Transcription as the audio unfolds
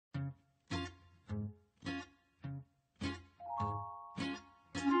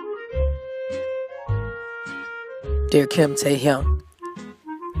Dear Kim Tae-hyung,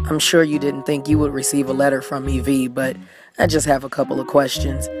 I'm sure you didn't think you would receive a letter from me, V, but I just have a couple of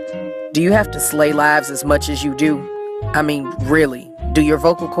questions. Do you have to slay lives as much as you do? I mean, really, do your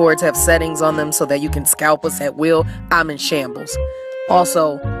vocal cords have settings on them so that you can scalp us at will? I'm in shambles.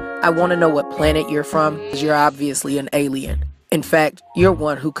 Also, I want to know what planet you're from, because you're obviously an alien. In fact, you're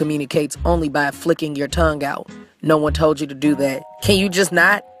one who communicates only by flicking your tongue out. No one told you to do that. Can you just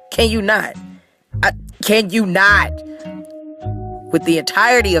not? Can you not? Can you not? With the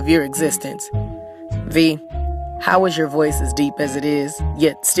entirety of your existence. V, how is your voice as deep as it is,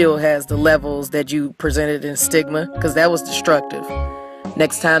 yet still has the levels that you presented in Stigma? Because that was destructive.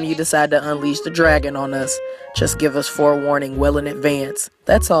 Next time you decide to unleash the dragon on us, just give us forewarning well in advance.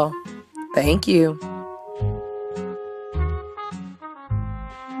 That's all. Thank you.